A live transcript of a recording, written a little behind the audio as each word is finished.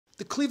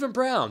the Cleveland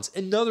Browns,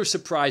 another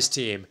surprise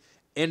team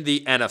in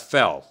the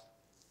NFL,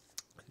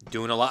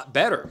 doing a lot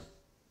better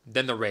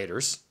than the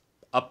Raiders,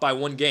 up by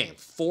 1 game.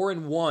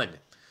 4-1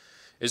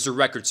 is the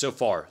record so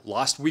far.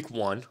 Lost week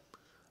 1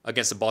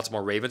 against the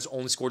Baltimore Ravens,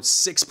 only scored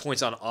 6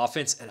 points on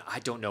offense, and I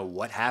don't know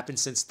what happened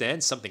since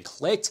then. Something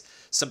clicked,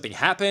 something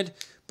happened,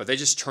 but they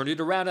just turned it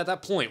around at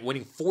that point,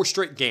 winning 4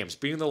 straight games,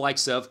 beating the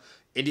likes of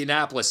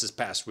Indianapolis this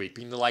past week,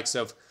 beating the likes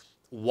of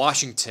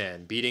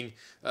Washington, beating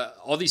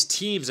all these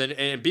teams,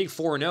 and being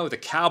 4-0, the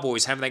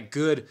Cowboys having that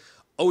good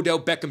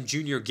Odell Beckham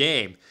Jr.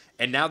 game,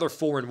 and now they're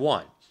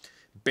 4-1.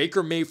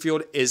 Baker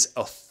Mayfield is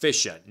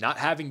efficient, not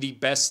having the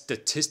best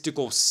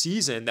statistical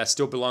season that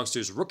still belongs to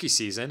his rookie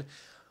season,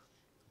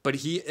 but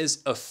he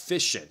is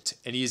efficient,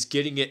 and he is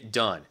getting it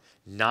done.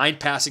 9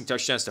 passing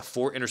touchdowns to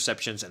 4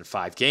 interceptions in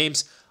 5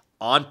 games,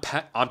 on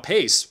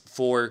pace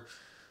for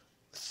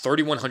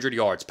 3,100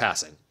 yards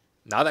passing.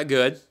 Not that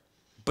good,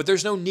 but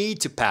there's no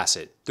need to pass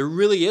it. There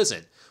really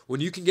isn't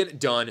when you can get it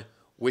done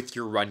with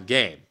your run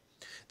game.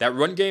 That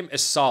run game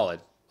is solid.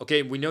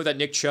 Okay, we know that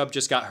Nick Chubb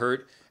just got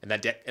hurt in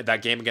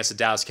that game against the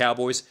Dallas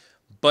Cowboys,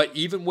 but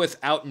even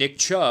without Nick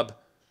Chubb,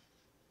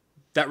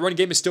 that run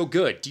game is still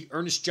good.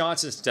 D'Ernest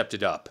Johnson stepped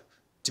it up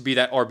to be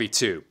that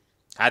RB2.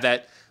 Had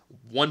that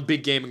one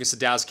big game against the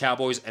Dallas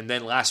Cowboys, and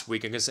then last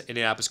week against the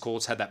Indianapolis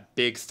Colts had that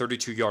big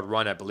 32-yard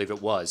run, I believe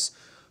it was,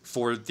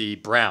 for the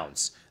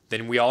Browns.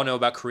 Then we all know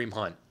about Kareem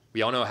Hunt.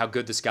 We all know how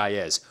good this guy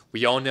is.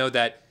 We all know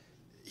that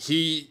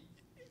he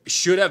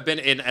should have been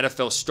an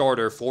NFL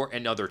starter for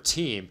another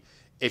team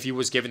if he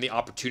was given the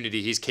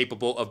opportunity. He's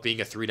capable of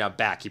being a 3-down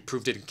back. He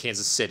proved it in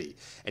Kansas City,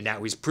 and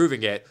now he's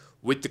proving it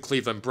with the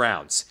Cleveland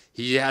Browns.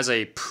 He has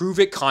a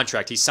prove-it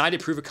contract. He signed a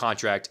prove-it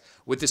contract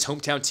with his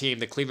hometown team,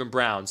 the Cleveland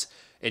Browns,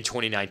 in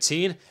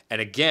 2019.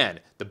 And again,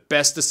 the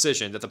best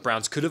decision that the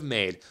Browns could have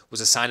made was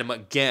to sign him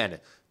again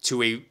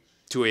to a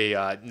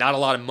not a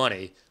lot of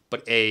money,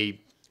 but a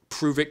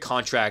prove-it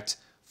contract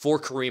for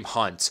Kareem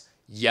Hunt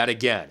yet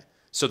again.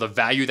 So the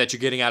value that you're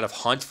getting out of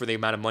Hunt for the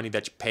amount of money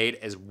that you paid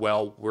is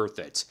well worth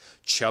it.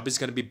 Chubb is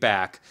going to be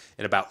back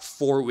in about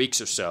 4 weeks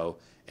or so,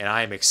 and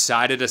I am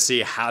excited to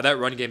see how that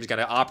run game is going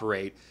to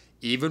operate,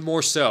 even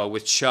more so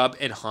with Chubb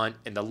and Hunt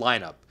in the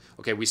lineup.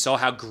 Okay, we saw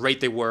how great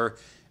they were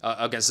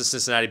against the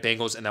Cincinnati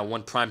Bengals in that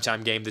one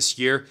primetime game this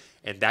year,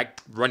 and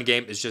that run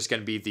game is just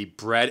going to be the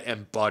bread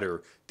and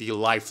butter, the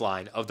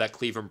lifeline of that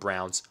Cleveland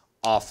Browns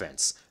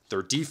offense.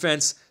 Their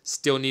defense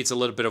still needs a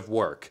little bit of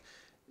work.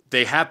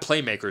 They have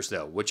playmakers,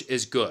 though, which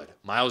is good.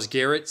 Myles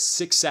Garrett,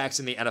 6 sacks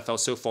in the NFL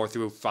so far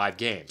through 5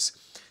 games.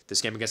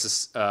 This game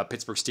against the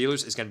Pittsburgh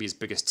Steelers is going to be his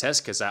biggest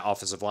test because that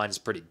offensive line is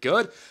pretty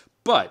good.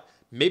 But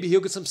maybe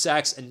he'll get some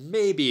sacks, and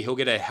maybe he'll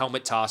get a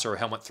helmet toss or a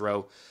helmet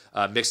throw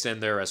mixed in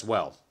there as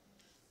well.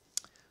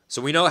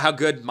 So we know how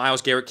good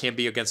Myles Garrett can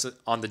be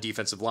on the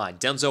defensive line.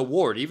 Denzel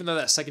Ward, even though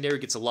that secondary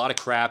gets a lot of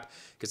crap,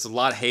 gets a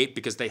lot of hate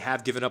because they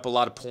have given up a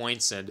lot of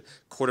points and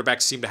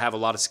quarterbacks seem to have a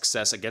lot of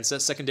success against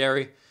that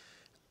secondary,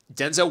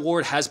 Denzel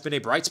Ward has been a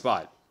bright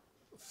spot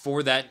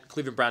for that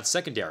Cleveland Browns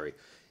secondary.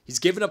 He's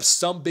given up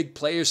some big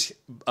plays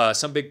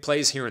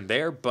here and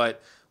there,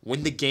 but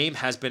when the game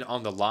has been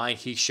on the line,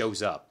 he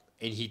shows up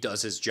and he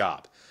does his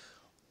job.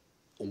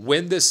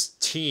 When this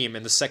team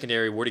in the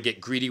secondary were to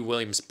get Greedy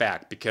Williams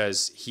back,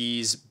 because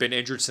he's been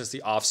injured since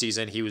the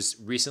offseason, he was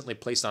recently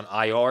placed on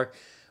IR.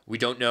 We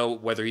don't know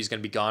whether he's going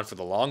to be gone for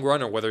the long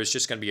run or whether it's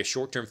just going to be a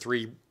short-term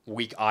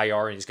 3-week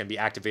IR and he's going to be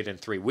activated in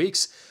 3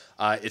 weeks.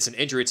 It's an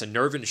injury. It's a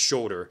nerve in his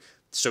shoulder,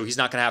 so he's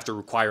not going to have to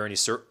require any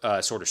sort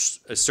of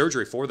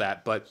surgery for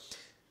that. But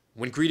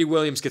when Greedy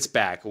Williams gets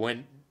back,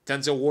 when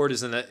Denzel Ward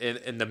is in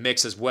the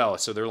mix as well,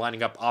 so they're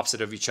lining up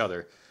opposite of each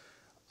other,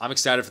 I'm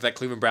excited for that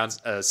Cleveland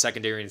Browns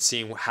secondary and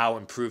seeing how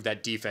improved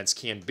that defense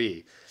can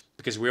be,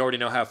 because we already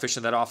know how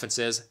efficient that offense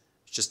is.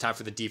 It's just time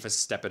for the defense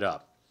to step it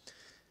up.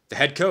 The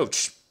head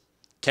coach,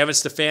 Kevin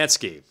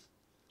Stefanski,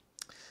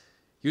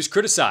 he was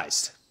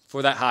criticized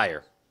for that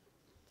hire.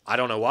 I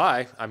don't know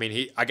why. I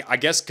mean, I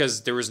guess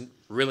because there was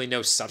really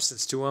no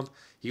substance to him.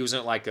 He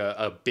wasn't like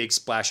a big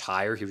splash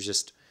hire. He was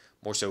just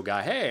more so a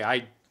guy, hey,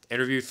 I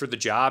interviewed for the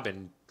job,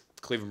 and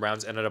Cleveland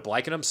Browns ended up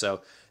liking him,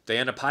 so they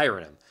ended up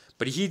hiring him.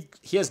 But he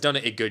has done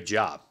a good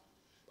job.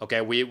 Okay,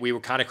 we were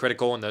kind of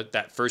critical in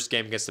that first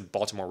game against the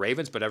Baltimore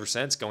Ravens, but ever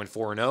since, going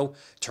 4-0,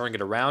 turning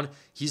it around,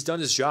 he's done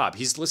his job.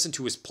 He's listened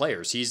to his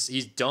players.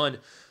 He's done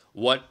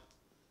what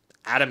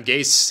Adam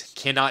Gase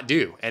cannot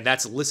do, and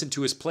that's listen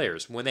to his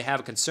players when they have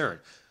a concern.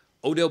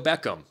 Odell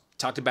Beckham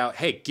talked about,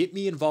 hey, get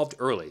me involved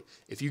early.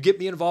 If you get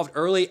me involved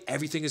early,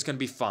 everything is going to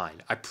be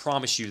fine. I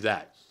promise you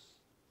that.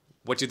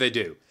 What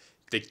do?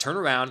 They turn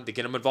around, they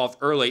get him involved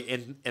early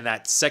in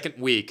that second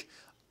week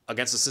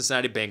against the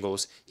Cincinnati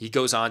Bengals. He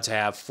goes on to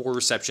have 4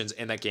 receptions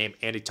in that game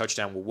and a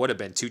touchdown, what would have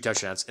been 2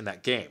 touchdowns in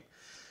that game.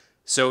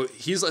 So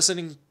he's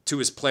listening to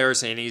his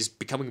players, and he's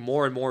becoming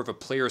more and more of a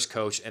player's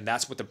coach, and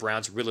that's what the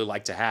Browns really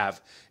like to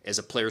have as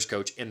a player's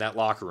coach in that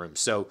locker room.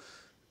 So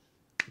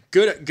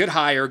good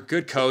hire,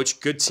 good coach,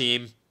 good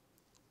team.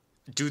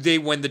 Do they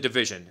win the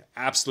division?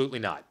 Absolutely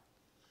not.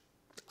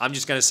 I'm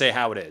just going to say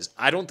how it is.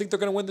 I don't think they're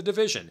going to win the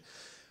division.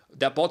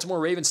 That Baltimore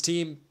Ravens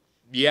team,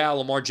 yeah,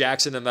 Lamar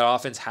Jackson and that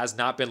offense has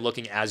not been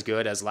looking as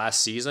good as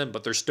last season,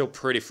 but they're still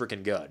pretty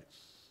freaking good.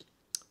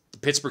 The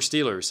Pittsburgh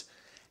Steelers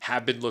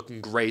have been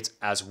looking great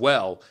as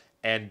well,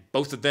 and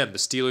both of them, the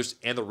Steelers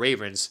and the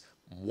Ravens,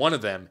 one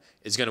of them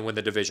is going to win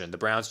the division. The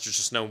Browns, there's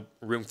just no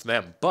room for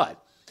them.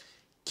 But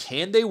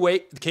can they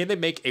wait? Can they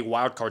make a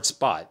wild card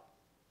spot?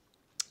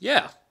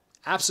 Yeah,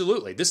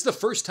 absolutely. This is the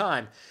first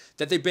time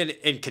that they've been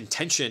in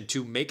contention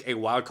to make a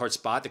wild card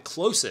spot. The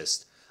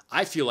closest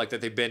I feel like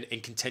that they've been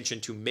in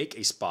contention to make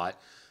a spot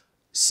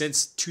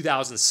since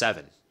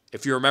 2007.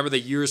 If you remember the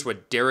years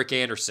with Derek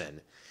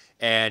Anderson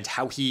and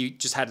how he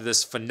just had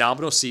this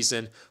phenomenal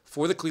season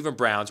for the Cleveland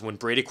Browns when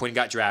Brady Quinn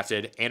got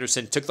drafted.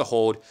 Anderson took the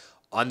hold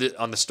on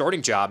the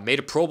starting job, made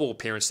a Pro Bowl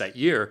appearance that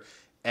year,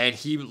 and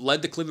he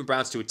led the Cleveland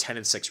Browns to a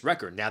 10-6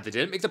 record. Now, they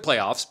didn't make the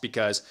playoffs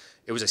because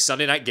it was a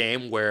Sunday night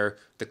game where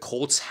the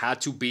Colts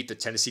had to beat the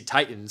Tennessee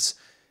Titans,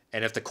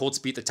 and if the Colts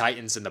beat the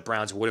Titans, then the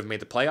Browns would have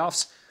made the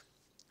playoffs.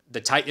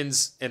 The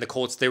Titans and the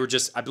Colts,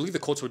 I believe the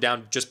Colts were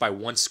down just by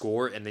one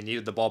score, and they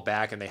needed the ball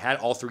back, and they had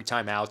all 3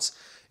 timeouts,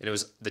 and it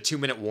was the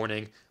 2-minute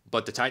warning,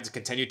 but the Titans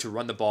continued to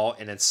run the ball,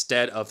 and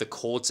instead of the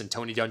Colts and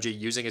Tony Dungy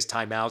using his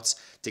timeouts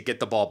to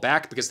get the ball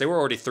back, because they were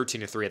already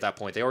 13-3 at that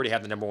point, they already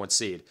had the number 1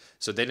 seed,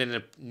 so they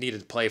didn't need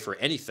to play for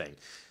anything.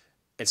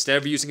 Instead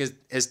of using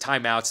his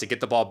timeouts to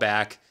get the ball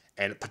back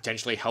and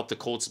potentially help the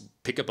Colts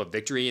pick up a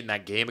victory in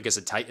that game against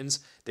the Titans,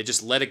 they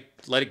just let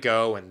it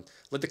go and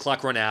let the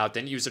clock run out,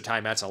 didn't use their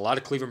timeouts. And a lot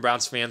of Cleveland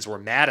Browns fans were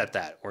mad at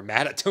that, were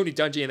mad at Tony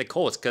Dungy and the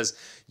Colts because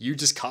you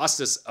just cost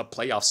us a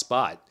playoff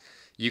spot.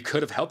 You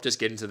could have helped us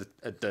get into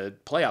the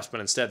playoffs,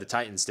 but instead the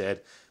Titans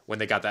did when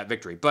they got that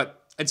victory.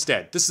 But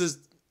instead, this is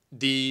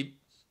the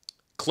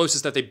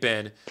closest that they've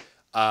been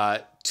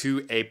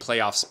to a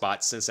playoff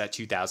spot since that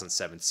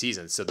 2007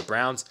 season. So the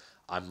Browns,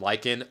 I'm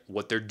liking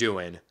what they're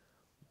doing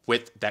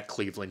with that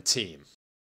Cleveland team.